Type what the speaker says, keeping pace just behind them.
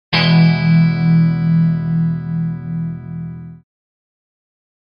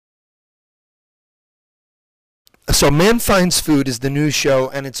So Man Finds Food is the new show,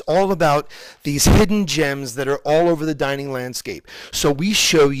 and it's all about these hidden gems that are all over the dining landscape. So we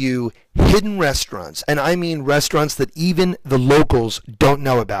show you hidden restaurants, and I mean restaurants that even the locals don't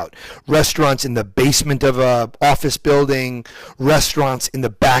know about. Restaurants in the basement of a office building, restaurants in the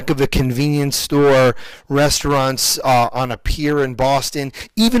back of a convenience store, restaurants on a pier in Boston,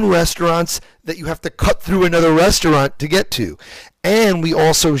 even restaurants that you have to cut through another restaurant to get to. And we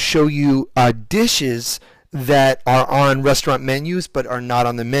also show you dishes that are on restaurant menus but are not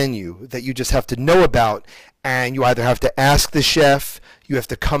on the menu that you just have to know about, and you either have to ask the chef, you have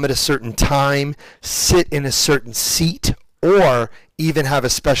to come at a certain time, sit in a certain seat, or even have a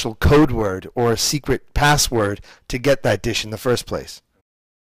special code word or a secret password to get that dish in the first place.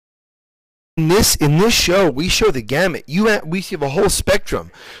 In this show, we show the gamut. We have a whole spectrum.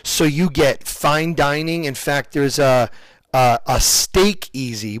 So you get fine dining. In fact, there's a steak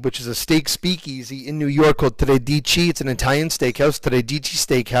easy, which is a steak speakeasy in New York called Tredici. It's an Italian steakhouse, Tredici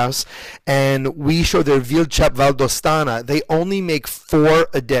Steakhouse, and we show their Vilcep Valdostana. They only make 4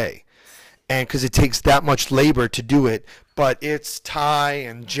 a day, and because it takes that much labor to do it, but it's tie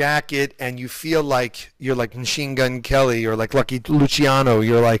and jacket, and you feel like you're like Machine Gun Kelly or like Lucky Luciano.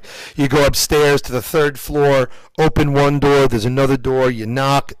 You're like, you go upstairs to the 3rd floor, open one door, there's another door, you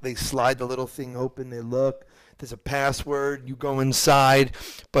knock, they slide the little thing open, they look. There's a password, you go inside,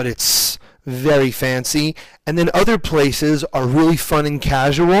 but it's very fancy. And then other places are really fun and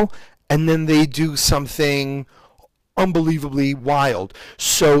casual, and then they do something unbelievably wild.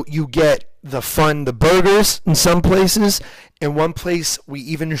 So you get the fun, the burgers in some places. In one place, we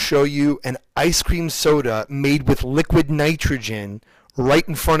even show you an ice cream soda made with liquid nitrogen right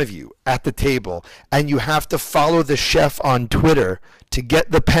in front of you at the table, and you have to follow the chef on Twitter to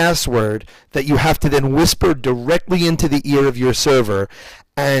get the password that you have to then whisper directly into the ear of your server.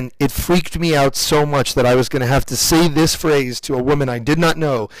 And it freaked me out so much that I was going to have to say this phrase to a woman I did not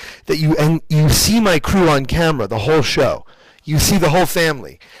know, that you see my crew on camera the whole show. You see the whole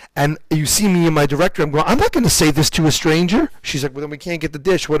family, and you see me and my director. I'm going, I'm not going to say this to a stranger. She's like, well, then we can't get the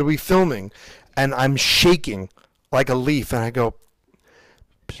dish. What are we filming? And I'm shaking like a leaf, and I go,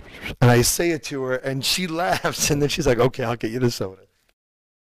 and I say it to her, and she laughs, and then she's like, okay, I'll get you the soda.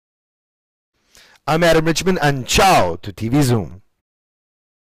 I'm Adam Richman, and ciao to TV Zoom.